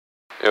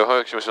Jo,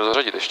 jak musíme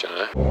zařadit ještě,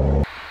 ne?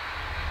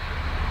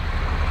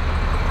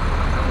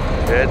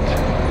 5,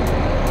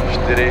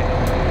 4,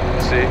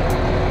 3,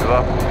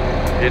 2,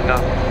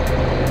 1,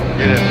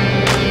 jedeme.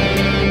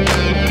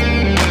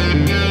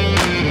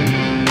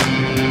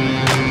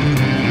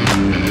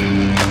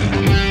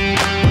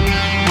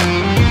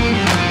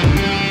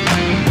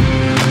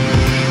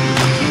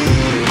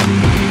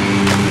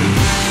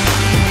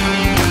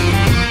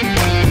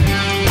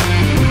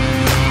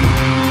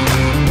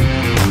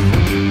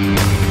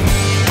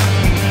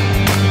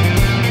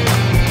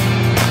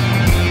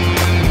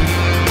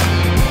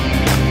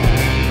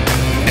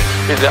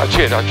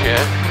 Dáče.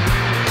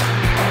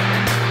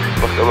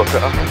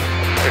 Bacha.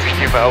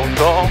 Vidíme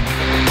auto.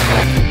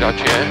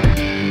 Dáče.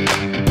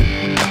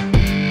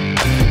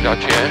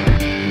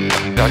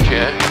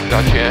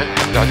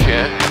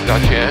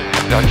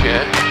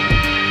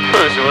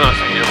 Jestli u nás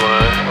ví, nebo ne?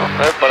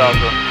 Nevypadá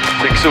to.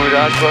 Fixu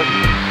vydáš pak.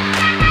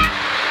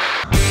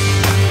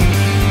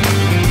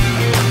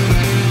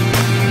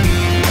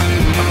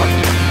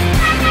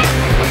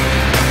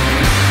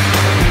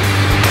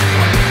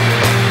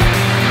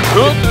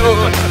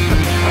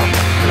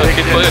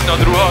 Taky to jedna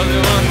druhá,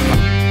 jo.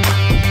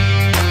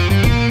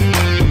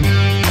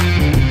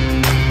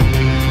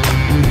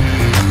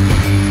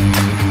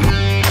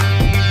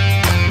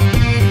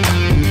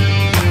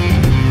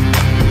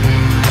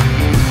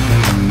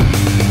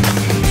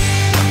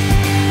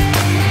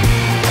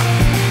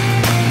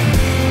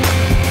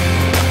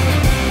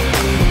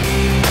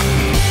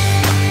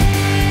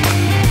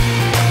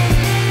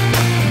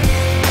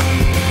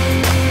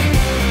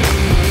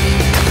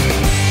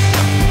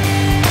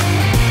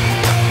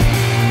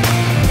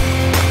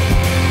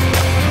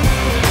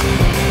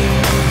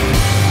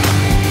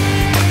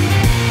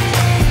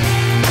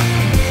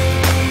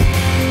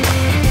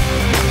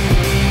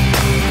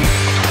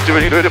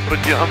 Někdo jde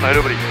proti nám, ne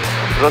dobrý.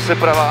 Zase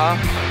pravá.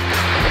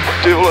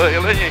 Ty vole,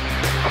 jeleni.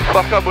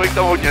 Bacha, bude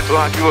tam hodně, to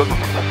nějaký vodno.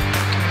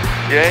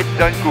 Jeď,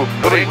 Daňku.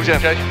 Dobrý,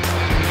 můžem.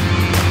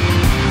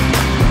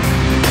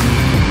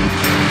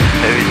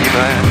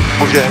 Nevidíme,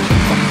 můžeš.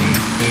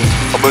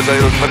 A bude tady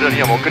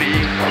rozmrdaný a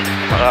mokrý.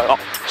 No.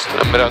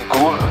 Staneme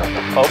branku.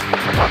 Hop.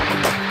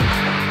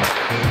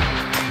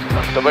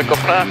 To bude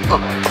kopne.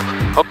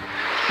 Hop.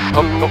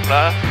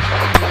 Kopne.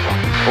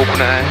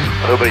 Houpne.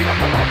 Dobrý.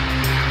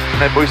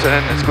 Neboj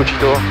se, neskočí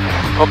to.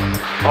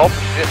 Hop,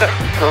 jede.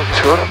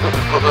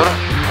 Pozor.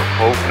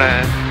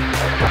 Houpne.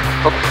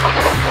 Hop.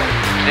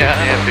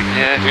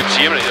 Pěkně. Je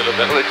příjemný, že to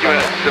ten. Letíme,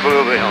 to bylo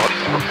dobrý, no.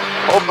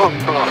 Hop.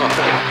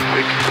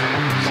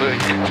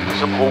 Pěkně. To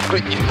jsem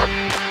houklý.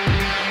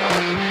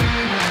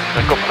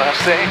 Nekopne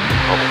si.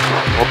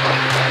 Hop.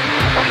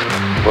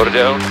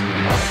 Bordel.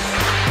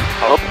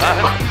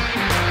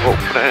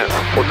 Houpne,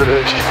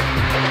 podrž.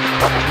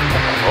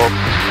 Hop.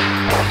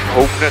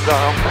 Houpne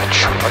tam.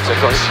 Ať se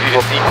to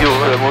světí,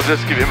 to je moc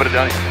hezky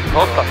vymrdaný.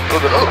 Hop.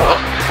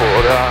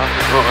 Pohoda.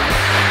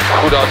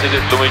 Chudáci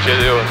ty tlumiče,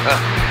 jo.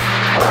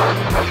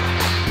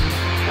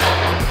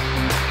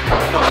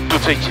 No, tu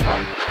cítím.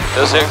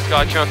 Já se jak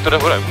skáčím, jak to jde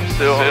horem.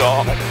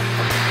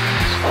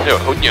 Jo,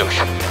 hodně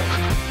už.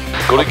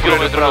 Kolik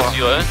kilometrů do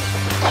cíle?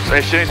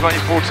 Ještě nejsme ani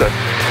v půlce.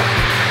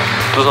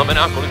 To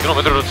znamená kolik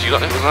kilometrů do cíle?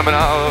 To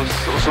znamená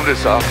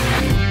 80.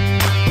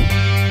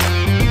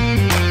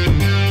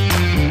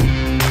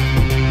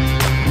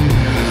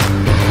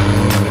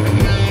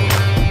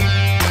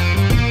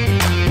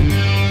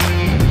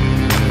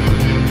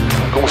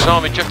 Už se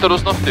nám vyčechta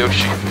dost nafty,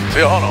 už.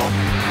 Jo, no.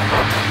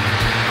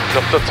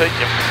 To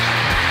cítím.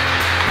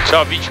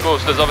 Třeba víčko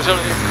jste zavřeli?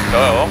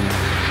 Jo.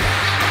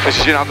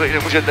 Myslíš, že nám to někde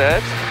můžete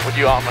jet?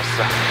 Podíváme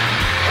se.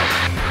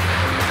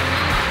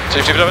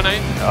 Jsi připravený?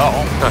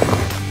 Jo.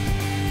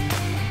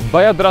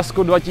 Baja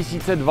Drawsko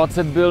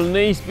 2020 byl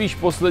nejspíš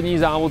poslední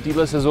závod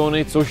této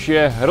sezóny, což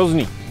je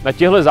hrozný. Na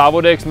těchto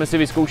závodech jsme si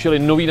vyzkoušeli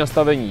nový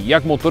nastavení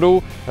jak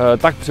motoru,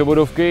 tak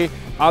převodovky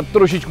a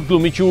trošičku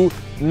tlumičů.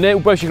 Ne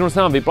úplně všechno se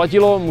nám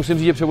vyplatilo, musím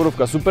říct, že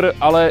převodovka super,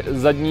 ale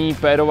zadní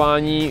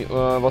pérování,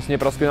 vlastně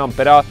praskly nám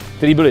pera,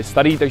 které byly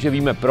starý, takže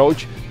víme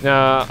proč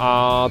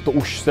a to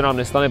už se nám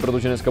nestane,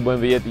 protože dneska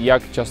budeme vidět,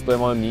 jak často je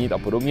máme měnit a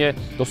podobně.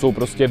 To jsou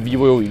prostě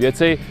vývojové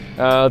věci.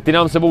 Ty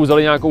nám sebou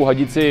vzali nějakou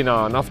hadici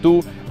na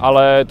naftu,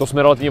 ale to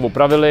jsme relativně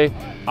opravili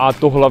a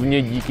to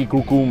hlavně díky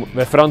klukům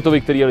ve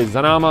Frantovi, který jeli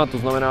za náma, to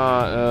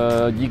znamená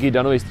díky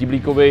Danovi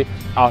Stíblíkovi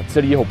a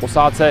celý jeho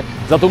posádce.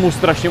 Za tomu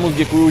strašně moc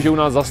děkuju, že u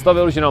nás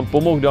zastavil, že nám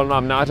pomohl, dal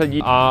nám nářadí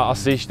a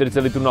asi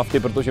 40 litrů nafty,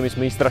 protože my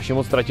jsme ji strašně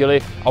moc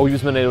ztratili a už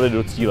bychom nejeli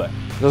do cíle.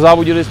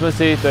 Zazávodili jsme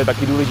si, to je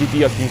taky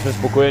důležitý a s tím jsme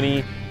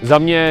spokojení. Za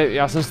mě,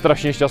 já jsem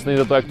strašně šťastný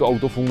za to, jak to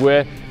auto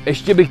funguje.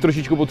 Ještě bych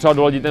trošičku potřeboval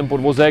doladit ten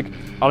podvozek,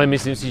 ale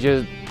myslím si,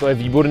 že to je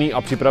výborný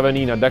a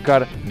připravený na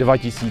Dakar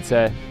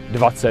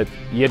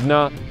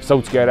 2021 v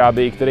Saúdské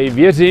Arábii, který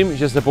věřím,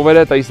 že se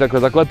povede, tady si takhle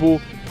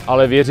zaklepu,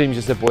 ale věřím,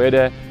 že se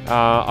pojede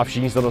a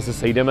všichni se tam zase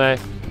sejdeme,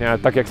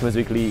 tak jak jsme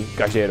zvyklí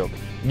každý rok.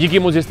 Díky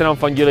moc, že jste nám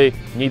fandili,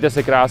 mějte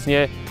se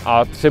krásně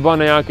a třeba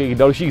na nějakých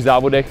dalších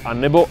závodech a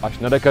nebo až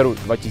na Dakaru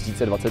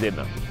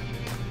 2021.